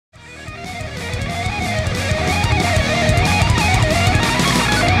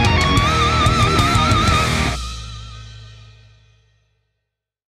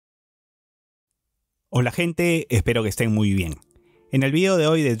Hola gente, espero que estén muy bien. En el video de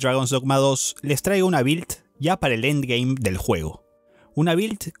hoy de Dogma 2 les traigo una build ya para el endgame del juego. Una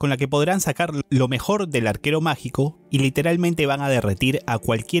build con la que podrán sacar lo mejor del arquero mágico y literalmente van a derretir a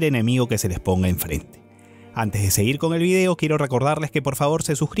cualquier enemigo que se les ponga enfrente. Antes de seguir con el video quiero recordarles que por favor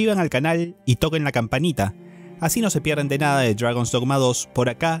se suscriban al canal y toquen la campanita, así no se pierden de nada de Dogma 2 por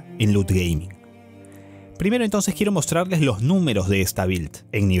acá en Loot Gaming. Primero entonces quiero mostrarles los números de esta build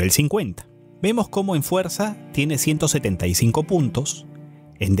en nivel 50. Vemos cómo en fuerza tiene 175 puntos,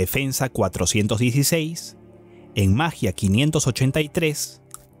 en defensa 416, en magia 583,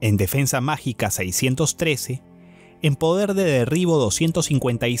 en defensa mágica 613, en poder de derribo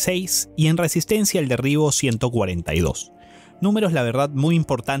 256 y en resistencia al derribo 142. Números la verdad muy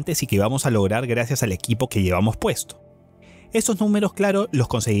importantes y que vamos a lograr gracias al equipo que llevamos puesto. Estos números, claro, los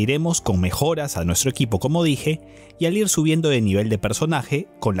conseguiremos con mejoras a nuestro equipo, como dije, y al ir subiendo de nivel de personaje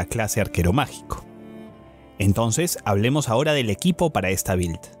con la clase Arquero Mágico. Entonces, hablemos ahora del equipo para esta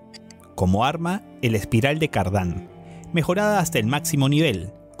build. Como arma, el espiral de Cardán, mejorada hasta el máximo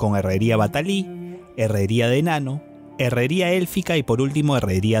nivel, con herrería batalí, herrería de enano, herrería élfica y por último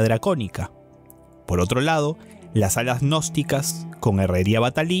herrería dracónica. Por otro lado, las alas gnósticas, con herrería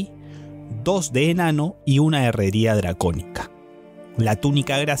batalí, 2 de enano y una herrería dracónica. La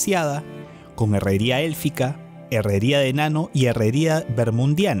túnica agraciada, con herrería élfica, herrería de enano y herrería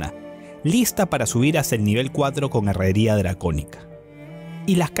bermundiana, lista para subir hasta el nivel 4 con herrería dracónica.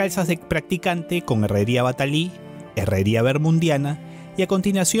 Y las calzas de practicante con herrería batalí, herrería bermundiana, y a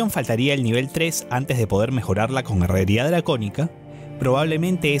continuación faltaría el nivel 3 antes de poder mejorarla con herrería dracónica.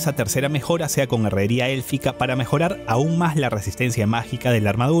 Probablemente esa tercera mejora sea con herrería élfica para mejorar aún más la resistencia mágica de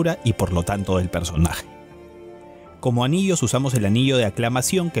la armadura y por lo tanto del personaje. Como anillos usamos el anillo de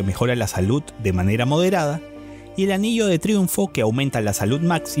aclamación que mejora la salud de manera moderada y el anillo de triunfo que aumenta la salud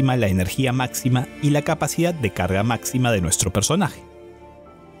máxima, la energía máxima y la capacidad de carga máxima de nuestro personaje.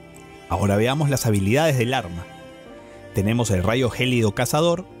 Ahora veamos las habilidades del arma. Tenemos el rayo gélido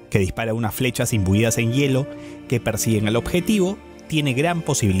cazador que dispara unas flechas imbuidas en hielo que persiguen al objetivo. Tiene gran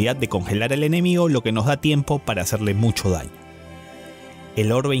posibilidad de congelar al enemigo, lo que nos da tiempo para hacerle mucho daño.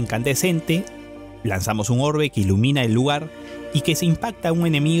 El orbe incandescente, lanzamos un orbe que ilumina el lugar y que si impacta a un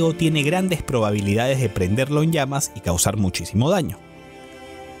enemigo tiene grandes probabilidades de prenderlo en llamas y causar muchísimo daño.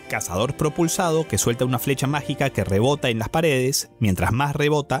 Cazador propulsado, que suelta una flecha mágica que rebota en las paredes, mientras más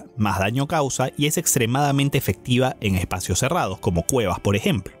rebota, más daño causa y es extremadamente efectiva en espacios cerrados, como cuevas por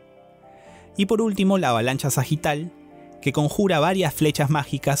ejemplo. Y por último la avalancha sagital, que conjura varias flechas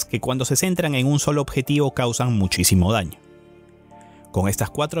mágicas que cuando se centran en un solo objetivo causan muchísimo daño. Con estas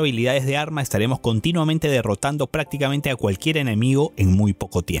 4 habilidades de arma estaremos continuamente derrotando prácticamente a cualquier enemigo en muy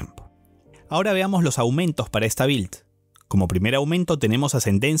poco tiempo. Ahora veamos los aumentos para esta build. Como primer aumento tenemos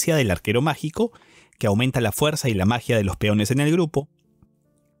ascendencia del arquero mágico, que aumenta la fuerza y la magia de los peones en el grupo.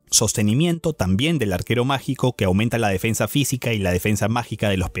 Sostenimiento también del arquero mágico, que aumenta la defensa física y la defensa mágica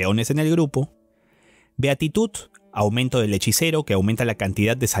de los peones en el grupo. Beatitud, aumento del hechicero que aumenta la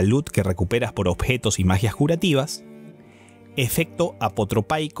cantidad de salud que recuperas por objetos y magias curativas. Efecto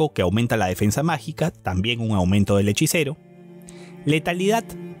apotropaico que aumenta la defensa mágica, también un aumento del hechicero. Letalidad,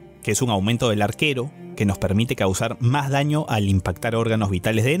 que es un aumento del arquero que nos permite causar más daño al impactar órganos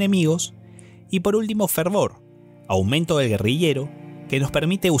vitales de enemigos. Y por último fervor, aumento del guerrillero que nos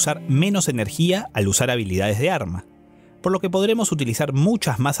permite usar menos energía al usar habilidades de arma, por lo que podremos utilizar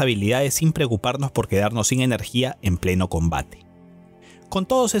muchas más habilidades sin preocuparnos por quedarnos sin energía en pleno combate. Con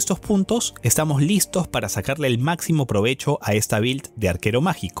todos estos puntos estamos listos para sacarle el máximo provecho a esta build de arquero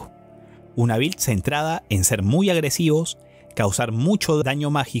mágico. Una build centrada en ser muy agresivos, causar mucho daño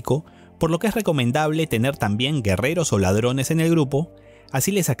mágico, por lo que es recomendable tener también guerreros o ladrones en el grupo,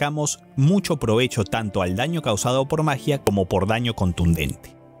 así le sacamos mucho provecho tanto al daño causado por magia como por daño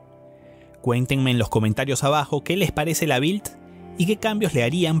contundente. Cuéntenme en los comentarios abajo qué les parece la build y qué cambios le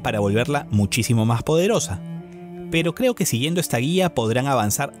harían para volverla muchísimo más poderosa. Pero creo que siguiendo esta guía podrán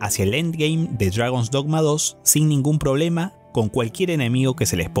avanzar hacia el endgame de Dogma 2 sin ningún problema con cualquier enemigo que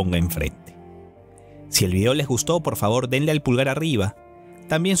se les ponga enfrente. Si el video les gustó, por favor denle al pulgar arriba.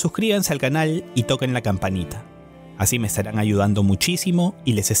 También suscríbanse al canal y toquen la campanita. Así me estarán ayudando muchísimo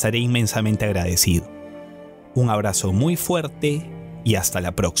y les estaré inmensamente agradecido. Un abrazo muy fuerte y hasta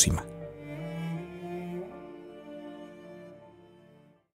la próxima.